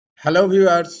Hello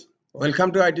viewers,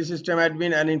 welcome to IT System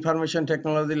Admin and Information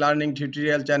Technology Learning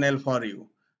tutorial channel for you.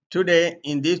 Today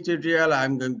in this tutorial I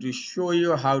am going to show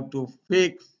you how to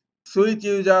fix switch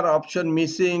user option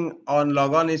missing on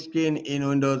logon screen in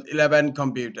Windows 11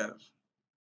 computers.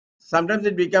 Sometimes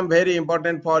it becomes very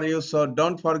important for you, so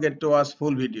don't forget to watch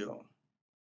full video.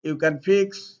 You can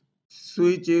fix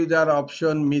switch user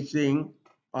option missing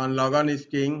on logon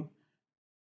screen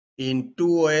in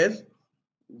two ways.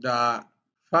 The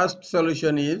first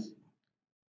solution is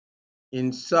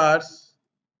in search,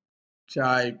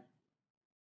 type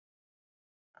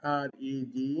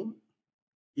REGEDIT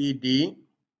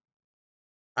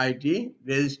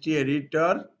registry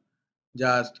editor.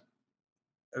 Just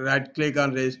right click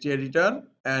on registry editor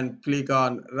and click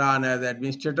on run as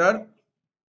administrator.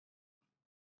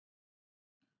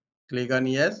 Click on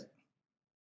yes.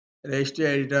 Registry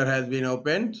editor has been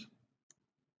opened.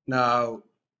 Now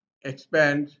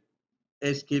expand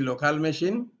SK local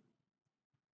machine.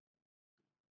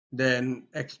 Then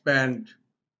expand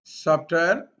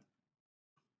software.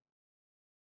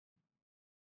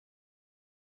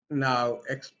 Now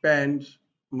expand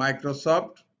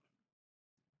Microsoft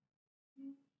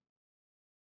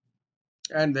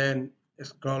and then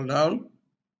scroll down.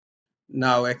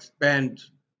 Now expand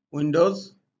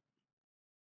Windows.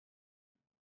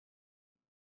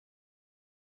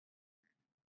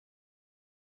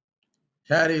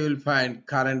 Here you will find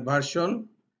current version.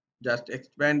 Just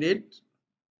expand it.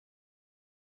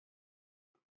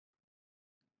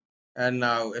 And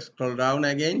now scroll down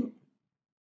again.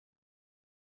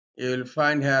 You will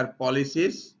find here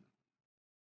policies.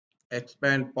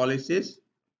 Expand policies.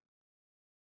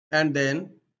 And then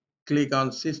click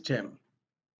on system.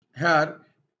 Here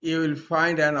you will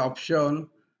find an option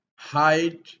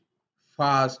hide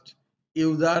fast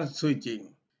user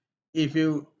switching. If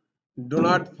you do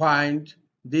not find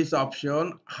this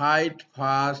option hide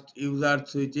fast user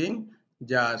switching,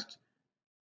 just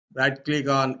right click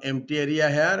on empty area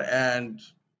here and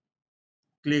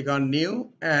click on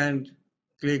new and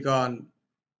click on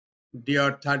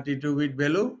your 32-bit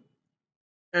value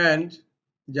and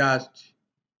just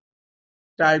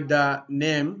type the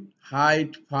name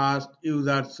hide fast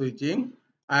user switching.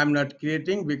 I am not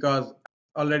creating because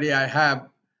already I have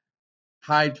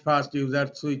hide fast user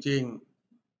switching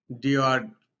your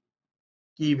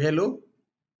key value.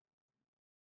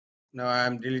 Now I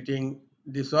am deleting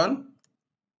this one.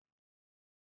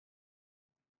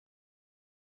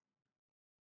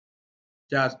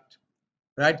 Just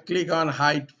right click on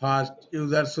hide fast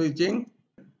user switching,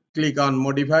 click on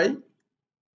modify,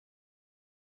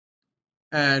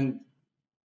 and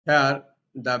here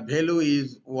the value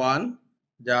is 1.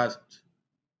 Just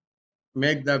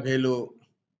make the value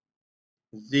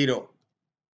 0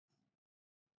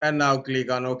 and now click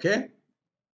on OK.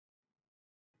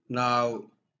 Now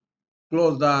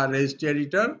close the registry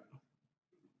editor.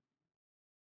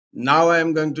 Now I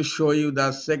am going to show you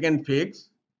the second fix.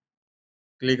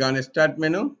 Click on start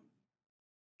menu.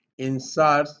 In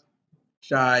search,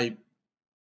 type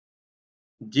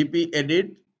GP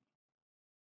edit.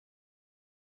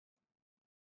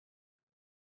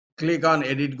 Click on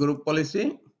edit group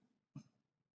policy.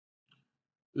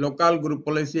 Local group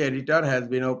policy editor has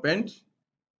been opened.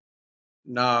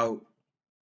 Now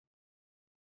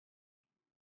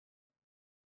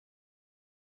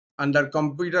under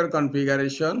computer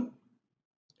configuration,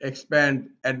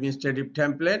 expand administrative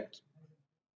template.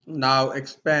 Now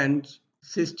expand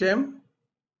system.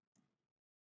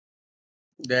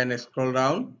 Then scroll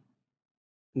down.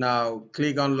 Now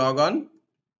click on logon.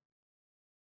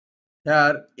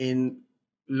 Here in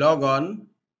logon,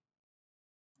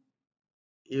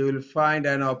 you will find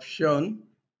an option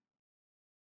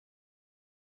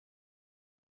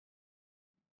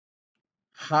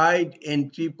hide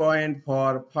entry point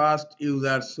for fast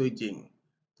user switching.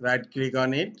 Right click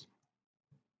on it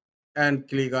and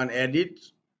click on edit.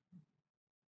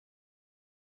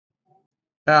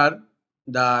 Here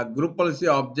the group policy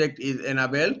object is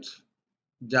enabled.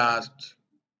 Just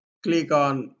click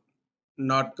on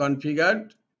not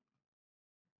configured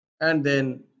and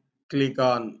then click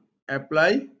on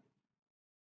apply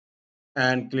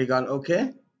and click on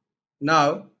OK.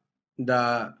 Now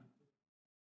the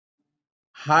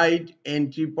hide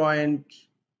entry point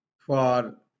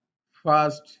for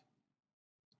fast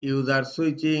user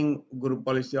switching group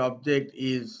policy object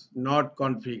is not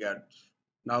configured.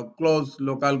 Now close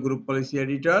local group policy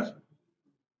editor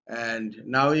and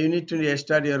now you need to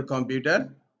restart your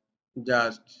computer.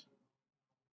 Just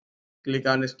click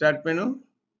on start menu,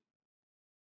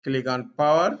 click on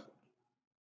power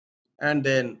and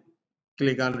then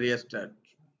click on restart.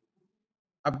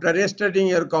 After restarting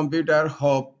your computer,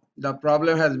 hope the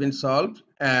problem has been solved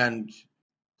and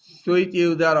switch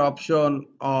user option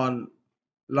on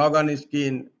login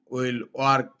screen will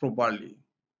work properly.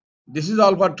 This is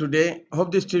all for today.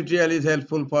 Hope this tutorial is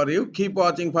helpful for you. Keep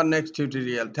watching for next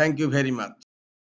tutorial. Thank you very much.